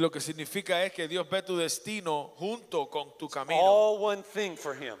 Y lo que significa es que Dios ve tu destino junto con tu camino. All one thing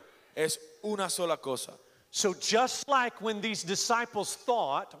for him. Es una sola cosa. So just like when these disciples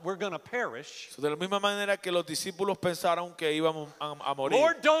thought we're going to perish, De la misma manera que los discípulos pensaron que íbamos a morir.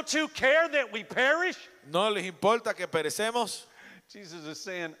 Lord, don't you care that we perish? ¿No les importa que perecemos? Jesus is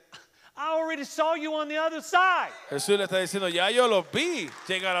saying, I already saw you on the other side. Jesús le está diciendo, ya yo los vi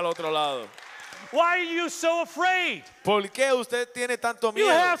llegar al otro lado. Why are you so afraid? ¿Por qué usted tiene tanto You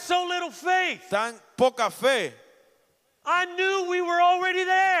miedo? have so little faith. Tan poca fe. I knew we were already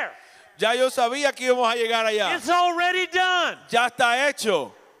there. Ya yo sabía que íbamos a llegar allá. It's already done. Ya está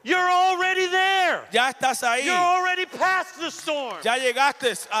hecho. You're already there. Ya estás ahí. You're already past the storm. Ya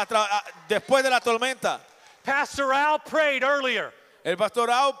llegaste después de la tormenta. Pastor Al prayed earlier. El pastor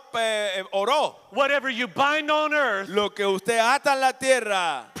Al oró. Whatever you bind on earth, Lo que usted ata en la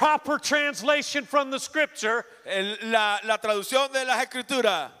tierra, proper translation from the scripture, la traducción de las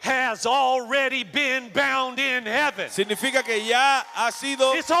escrituras, has already been bound in heaven. significa que ya ha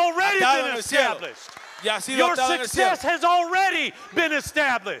sido It's already atado been en el cielo. established. Ya ha sido Your atado en el cielo. success has already been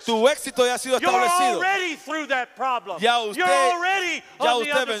established. Tu éxito ya ha sido You're establecido. already through that problem. Ya usted- You're already ya on the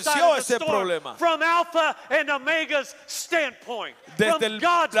usted other venció side of the ese storm problema. from Alpha and Omega's standpoint, Desde from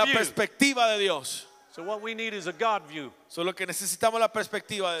God's la view. perspectiva de Dios. So what we need is a God view. Solo que necesitamos la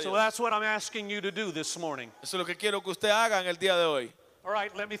perspectiva de So Dios. that's what I'm asking you to do this morning. Eso es lo que quiero que usted haga en el día de hoy. All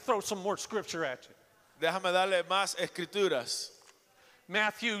right, let me throw some more scripture at you. Déjame darle más escrituras.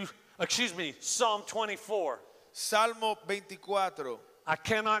 Psalm 24. Salmo 24. I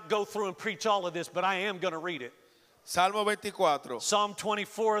cannot go through and preach all of this, but I am going to read it. Salmo 24. Psalm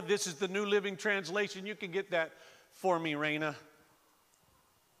 24, this is the New Living Translation. You can get that for me, Raina.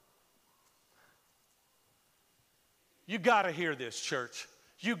 You got to hear this, church.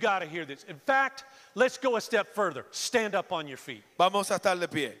 You got to hear this. In fact, let's go a step further. Stand up on your feet. Vamos a estar de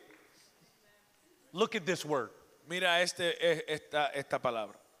pie. Look at this word. Mira esta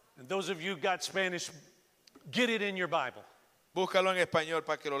palabra. And those of you who got Spanish, get it in your Bible. Búscalo en español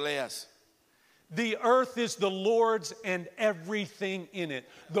para que lo leas. The earth is the Lord's and everything in it.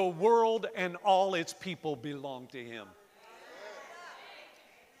 The world and all its people belong to him.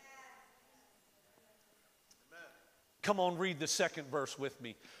 Come on, read the second verse with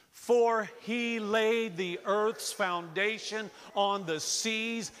me. For he laid the earth's foundation on the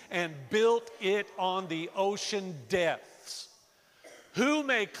seas and built it on the ocean depths. Who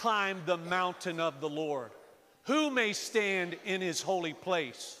may climb the mountain of the Lord? Who may stand in his holy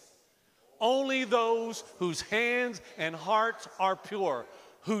place? Only those whose hands and hearts are pure,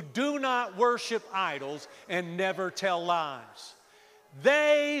 who do not worship idols and never tell lies.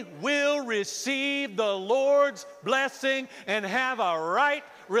 They will receive the Lord's blessing and have a right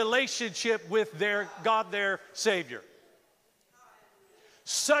relationship with their God, their Savior.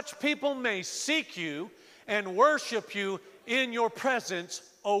 Such people may seek you and worship you in your presence,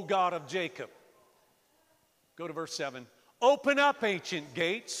 O God of Jacob. Go to verse 7. Open up ancient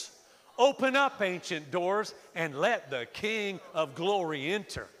gates, open up ancient doors, and let the King of glory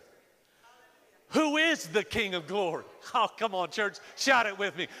enter. Who is the King of glory? Oh, come on, church. Shout it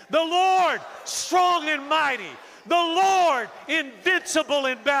with me. The Lord, strong and mighty. The Lord, invincible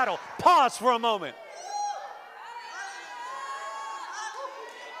in battle. Pause for a moment.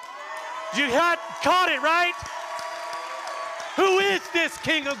 You had caught it, right? Who is this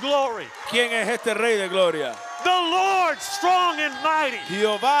King of glory? ¿Quién es este Rey de Gloria? The Lord, strong and mighty.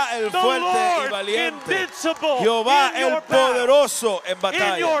 Jehová el The fuerte y Lord, valiente. invincible Jehová in your el battle, poderoso en in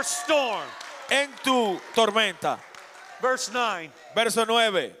batalla. your storm. En tu tormenta. Verse 9. Verso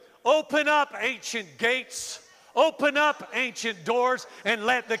 9. Open up ancient gates. Open up ancient doors and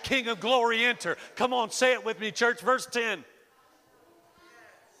let the King of glory enter. Come on, say it with me, church. Verse 10.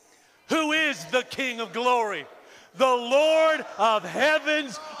 Who is the King of glory? The Lord of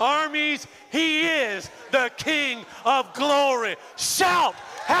heaven's armies. He is the King of glory. Shout,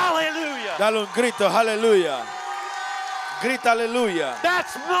 hallelujah. Dale un grito, aleluya. Grita aleluya.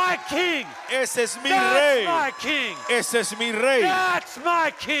 That's my King. Ese es mi That's rey. my King. Ese es mi rey. That's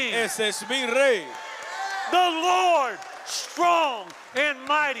my King. Ese es mi rey. The Lord strong and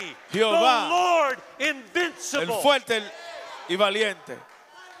mighty. Jehová, the Lord el invincible. fuerte y valiente.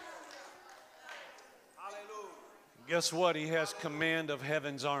 Guess what? He has command of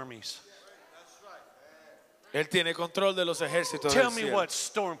heaven's armies. Él tiene control de los ejércitos Tell del me cielo. what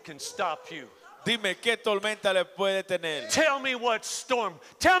storm can stop you. Dime qué tormenta le puede tener. Tell me what storm.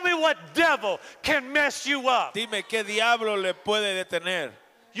 Tell me what devil can mess you up. Dime qué diablo le puede detener.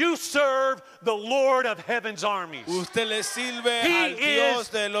 You serve the Lord of heaven's armies. Usted le sirve He al Dios is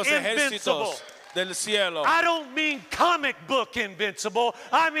de los invincible. ejércitos del cielo. I don't mean comic book invincible.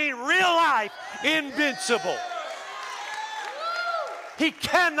 I mean real life invincible. He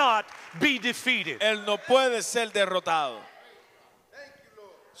cannot be defeated. Él no puede ser derrotado.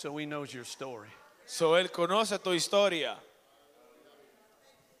 So he knows your story. So él conoce tu historia.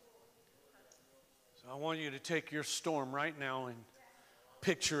 So I want you to take your storm right now and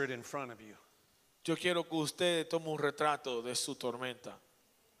picture it in front of you. Yo quiero que usted tome un retrato de su tormenta.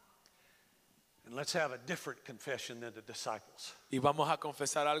 And let's have a different confession than the disciples. Y vamos a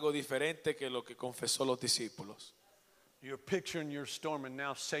confesar algo diferente que lo que confesó los discípulos. You're picturing your storm, and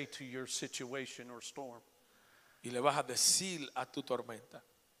now say to your situation or storm, Y le vas a decir a tu tormenta: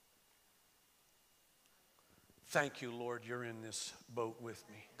 thank you, Lord, you're in this boat with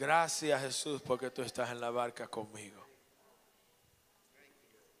me. gracias, Jesús, porque tú estás en la barca conmigo.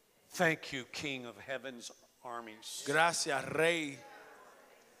 Thank you, King of heaven's armies. Gracias, Rey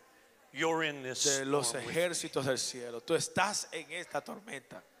You're in this de los storm with me. ejércitos del cielo. Tú estás en esta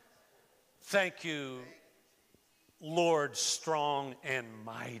tormenta. Thank you, Lord, strong and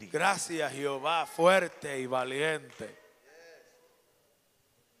mighty. Gracias, Jehová, fuerte y valiente.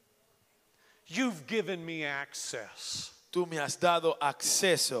 You've given me access Tú me has dado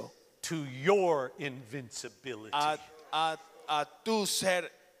acceso to your invincibility. a tu ser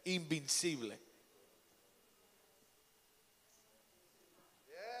invencible.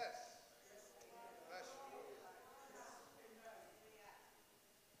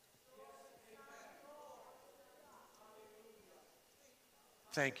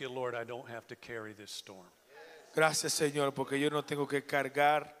 Thank you, Lord, I don't have to carry this storm. Gracias, Señor, porque yo no tengo que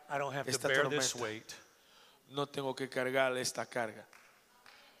cargar I don't have to esta bear this tormenta. weight. No tengo que cargar esta carga.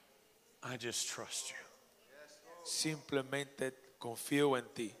 I just trust you. Simplemente confío en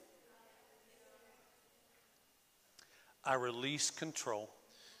ti. I release control.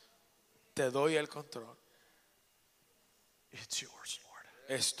 Te doy el control. It's yours,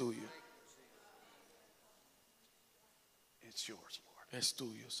 Lord. Es tuyo. It's yours, Lord. Es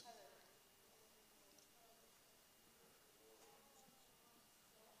tuyo.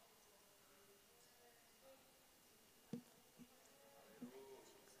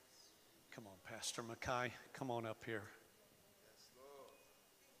 Come on, Pastor Mackay, come on up here.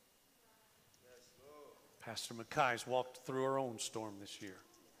 Pastor Mackay's walked through her own storm this year.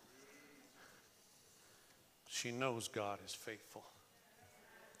 She knows God is faithful.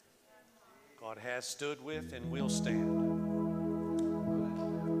 God has stood with and will stand.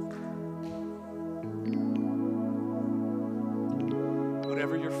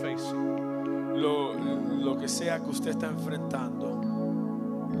 Whatever you're facing, Lo que sea que usted está enfrentando.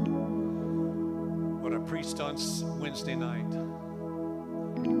 what I preached on Wednesday night,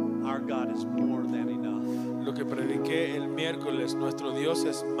 our God is more than enough. Lo que prediqué el miércoles, nuestro Dios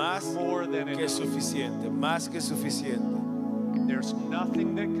es más More than que enough. suficiente, más que suficiente. There's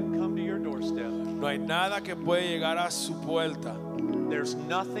nothing that can come to your doorstep. No hay nada que puede llegar a su puerta, There's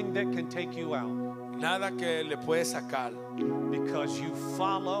nothing that can take you out nada que le puede sacar, because you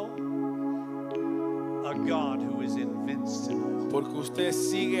follow a God who is invincible. porque usted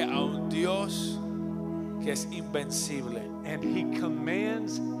sigue a un Dios que es invencible And he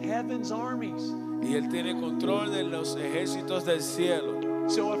commands heaven's armies. y Él tiene control de los ejércitos del cielo.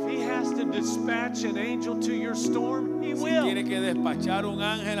 So if he has to dispatch an angel to your storm, he Si will. tiene que despachar un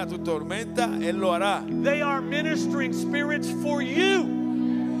ángel a tu tormenta, Él lo hará. They are ministering spirits for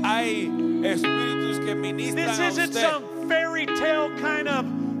you. Hay espíritus que ministran This a isn't usted. some fairy tale kind of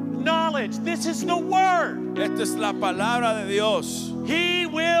knowledge. This is the word. Esto es la palabra de Dios. He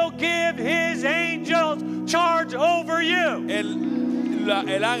will give his angels charge over you.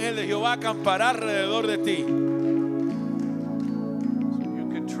 El ángel de Jehová acampará alrededor de ti. You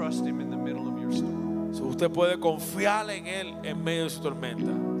can trust him in the middle of your storm. So, usted puede confiar en Él en medio de su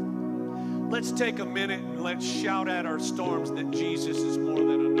tormenta. Let's take a minute and let's shout at our storms that Jesus is more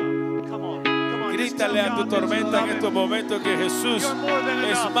than enough. Come on, come on. just tell Grítale a tu God that you tormenta love en him. estos momentos que Jesús You're more than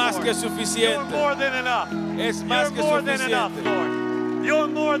es enough, más Lord. que You're suficiente. more than enough. Es más You're que more than enough, suficiente. Lord. You're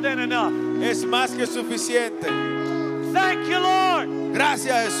more than enough. Es más que suficiente. Thank you, Lord.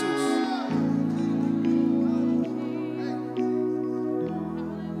 Gracias, Jesús.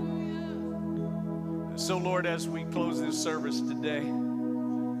 Lord, as we close this service today,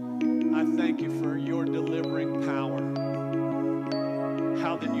 I thank you for your delivering power.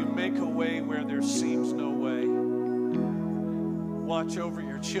 How that you make a way where there seems no way. Watch over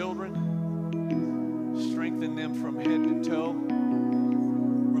your children. Strengthen them from head to toe.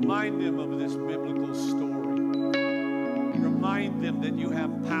 Remind them of this biblical story. Remind them that you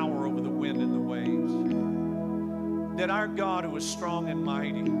have power over the wind and the waves. That our God, who is strong and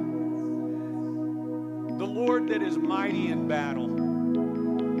mighty, the Lord that is mighty in battle,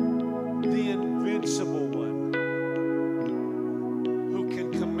 the invincible one, who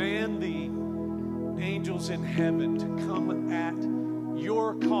can command the angels in heaven to come at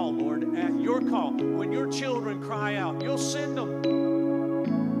your call, Lord, at your call. When your children cry out, you'll send them.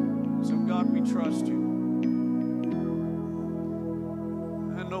 So God, we trust you.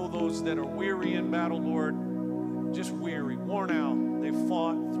 I know those that are weary in battle, Lord, just weary, worn out. They've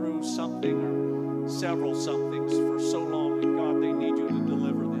fought through something or several somethings for so long, and God, they need you to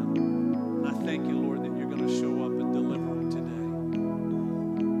deliver them. And I thank you, Lord, that you're going to show up and deliver them today.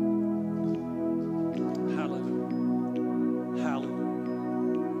 Hallelujah. Hallelujah.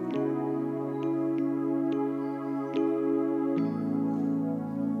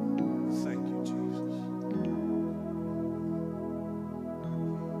 Thank you, Jesus.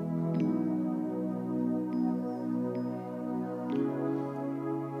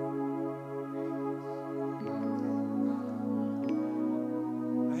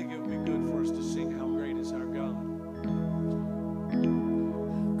 I think it would be good for us to sing How Great Is Our God.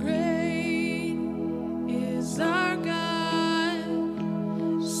 Great is our God.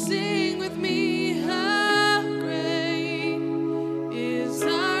 Sing with me, how great is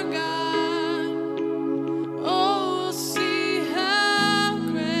our God. Oh, see how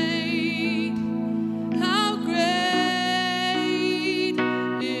great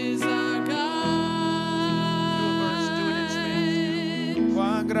is our God.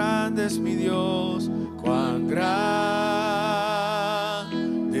 Cuán grande es mi Dios, cuán grande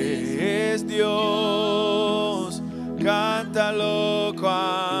es Dios. Cántalo,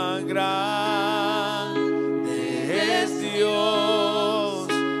 cuán grande es Dios.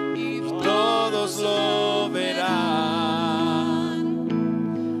 Y todos lo verán.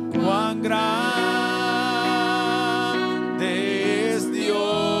 Cuán grande es Dios.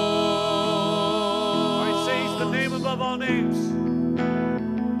 All right, say he's the name above all names.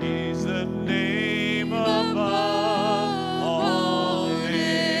 He's the name above all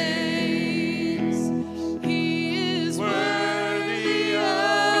names. He is Worthy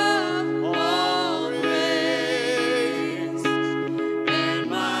of all praise. and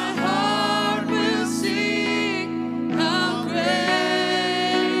my heart will sing how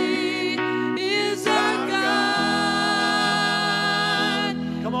great is our God.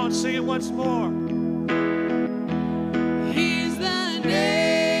 Come on, sing it once more. He's the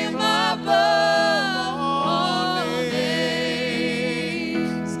name above all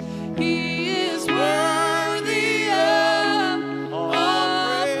names. He is worthy of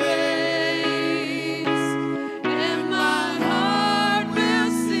all praise, and my heart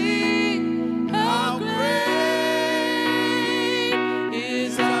will sing how great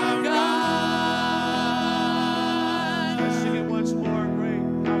is our God. Let's sing it once more. Great.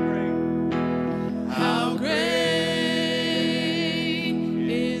 How great. How great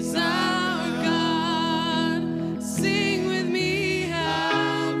is our God. Sing with me,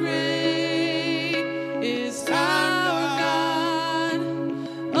 how great is our God.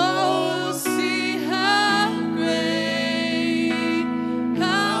 Oh, see how great,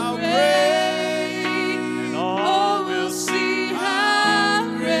 And all oh, we'll see how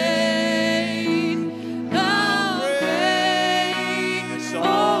great, Yes, all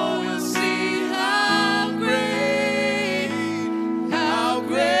oh, we'll see how great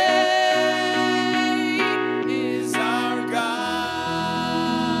is our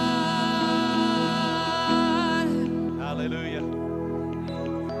God. Hallelujah.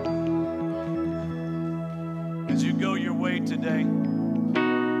 As you go your way today,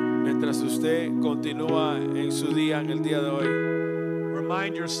 Mientras usted continúa en su día, en el día de hoy,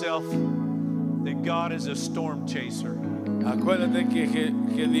 remind yourself that God is a storm chaser. acuérdate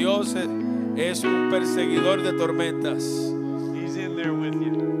que Dios es un perseguidor de tormentas. He's in there with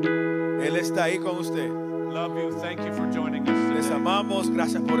you. Él está ahí con usted. Love you. Thank you for joining us Les today. amamos.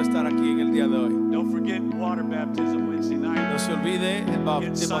 Gracias por estar aquí en el día de hoy. Don't forget water baptism Wednesday No night. se olvide el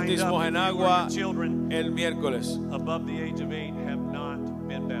Get signed up bautismo if en you or agua your children el miércoles. above the age of 8 have not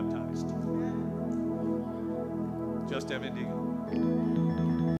been baptized. Just have Indigo.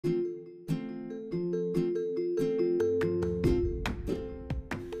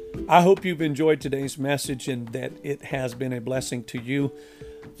 I hope you've enjoyed today's message and that it has been a blessing to you.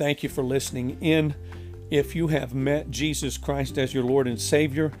 Thank you for listening in. If you have met Jesus Christ as your Lord and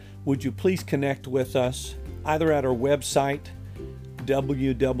Savior, would you please connect with us either at our website,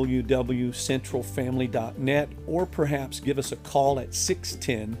 www.centralfamily.net, or perhaps give us a call at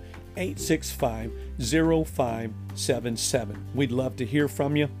 610-865-0577. We'd love to hear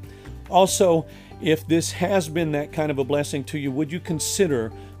from you. Also, if this has been that kind of a blessing to you, would you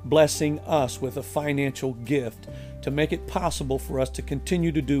consider blessing us with a financial gift to make it possible for us to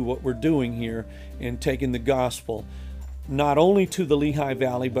continue to do what we're doing here in taking the gospel not only to the Lehigh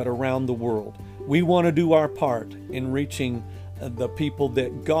Valley but around the world. We want to do our part in reaching the people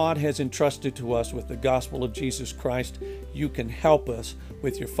that God has entrusted to us with the gospel of Jesus Christ. You can help us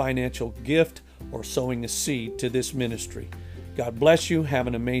with your financial gift or sowing a seed to this ministry. God bless you. Have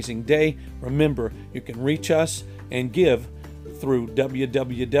an amazing day. Remember, you can reach us and give through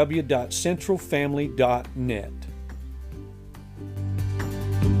www.centralfamily.net.